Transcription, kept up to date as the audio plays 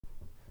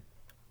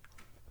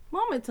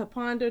Moment to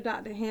ponder,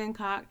 Dr.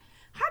 Hancock.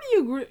 How do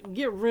you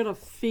get rid of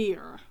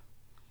fear?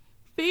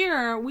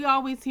 Fear, we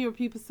always hear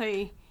people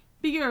say,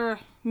 fear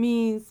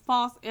means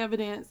false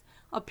evidence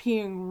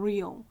appearing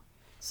real.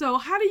 So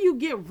how do you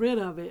get rid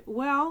of it?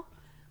 Well,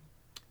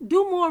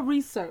 do more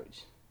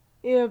research.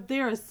 If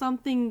there is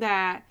something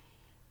that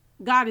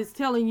God is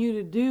telling you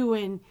to do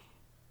and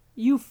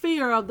you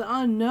fear of the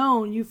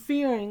unknown, you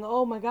fearing,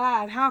 oh my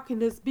God, how can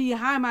this be?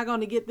 How am I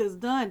going to get this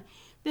done?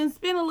 Then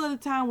spend a little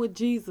time with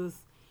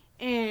Jesus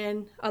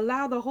and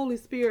allow the Holy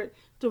Spirit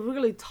to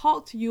really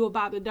talk to you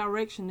about the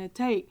direction to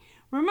take.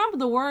 Remember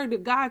the word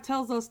that God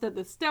tells us that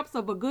the steps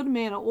of a good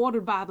man are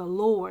ordered by the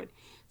Lord.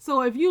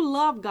 So if you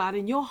love God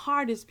and your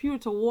heart is pure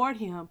toward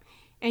him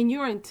and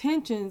your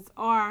intentions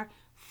are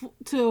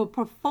to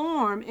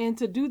perform and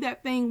to do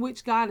that thing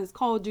which God has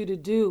called you to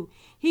do,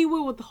 he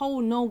will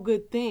withhold no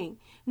good thing.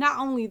 Not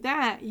only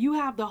that, you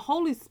have the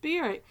Holy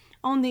Spirit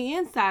on the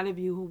inside of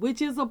you,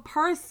 which is a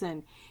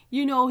person.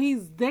 You know,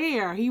 he's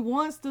there. He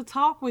wants to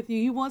talk with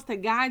you. He wants to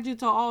guide you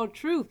to all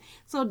truth.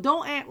 So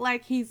don't act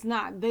like he's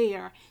not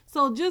there.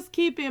 So just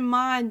keep in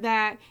mind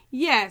that,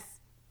 yes,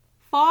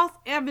 false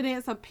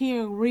evidence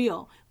appearing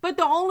real. But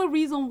the only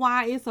reason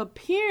why it's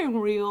appearing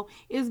real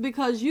is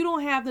because you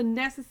don't have the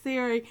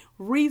necessary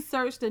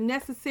research, the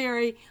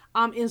necessary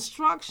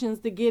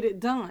instructions to get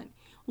it done.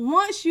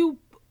 Once you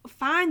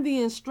find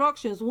the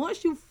instructions,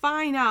 once you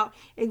find out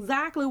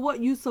exactly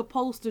what you're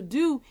supposed to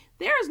do,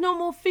 there is no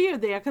more fear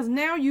there, because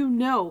now you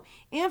know.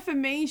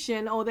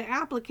 Information, or the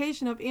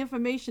application of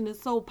information,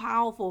 is so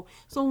powerful.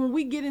 So when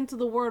we get into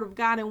the Word of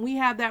God and we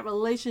have that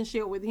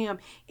relationship with him,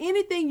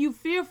 anything you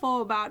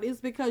fearful about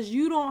is because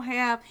you don't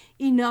have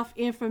enough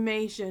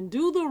information.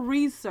 Do the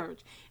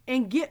research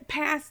and get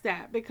past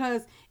that,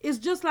 because it's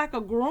just like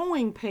a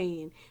growing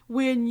pain.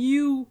 When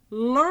you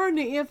learn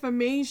the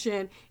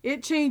information,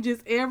 it changes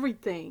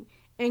everything.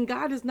 And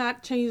God has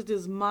not changed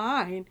his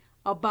mind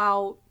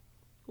about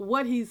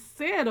what he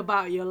said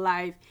about your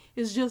life.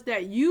 It's just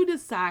that you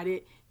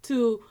decided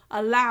to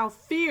allow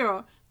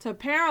fear to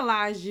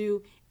paralyze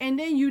you, and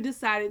then you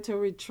decided to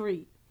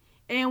retreat.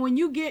 And when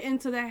you get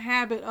into the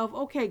habit of,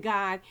 okay,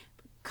 God,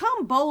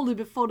 come boldly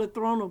before the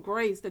throne of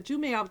grace that you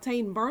may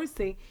obtain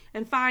mercy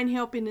and find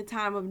help in the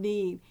time of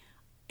need.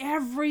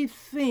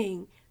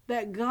 Everything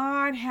that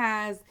God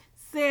has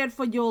said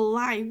for your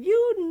life,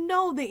 you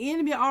know, the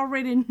enemy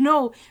already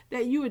know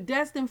that you are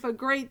destined for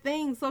great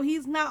things. So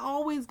he's not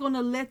always going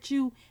to let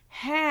you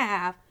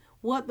have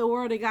what the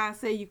word of God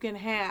say you can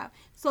have.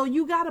 So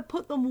you got to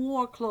put them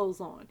war clothes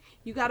on.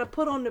 You got to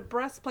put on the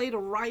breastplate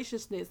of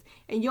righteousness,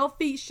 and your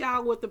feet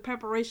shod with the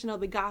preparation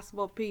of the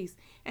gospel of peace,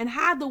 and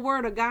hide the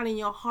word of God in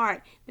your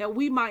heart that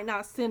we might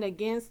not sin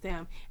against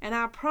them. And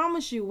I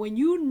promise you, when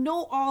you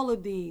know all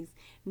of these,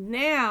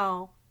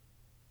 now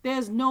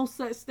there's no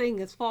such thing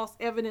as false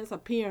evidence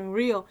appearing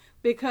real,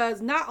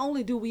 because not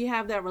only do we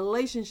have that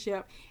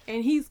relationship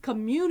and he's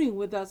communing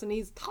with us and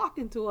he's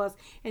talking to us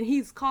and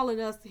he's calling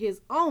us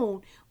his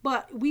own,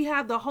 but we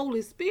have the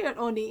Holy Spirit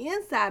on the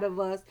inside of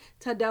us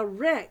to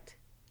direct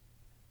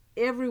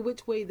every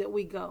which way that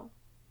we go.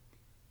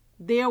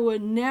 There will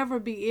never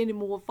be any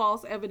more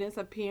false evidence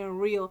appearing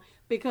real,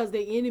 because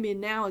the enemy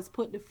now is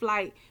put to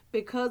flight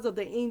because of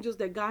the angels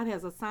that God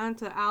has assigned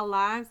to our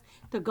lives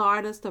to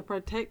guard us, to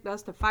protect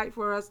us, to fight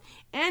for us,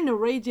 and to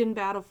rage in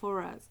battle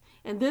for us.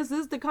 And this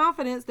is the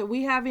confidence that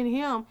we have in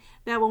him,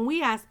 that when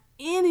we ask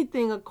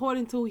anything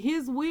according to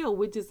his will,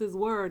 which is his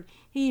word,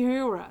 he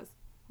hears us.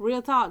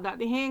 Real talk,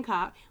 Dr.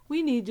 Hancock.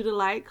 We need you to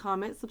like,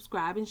 comment,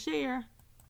 subscribe, and share.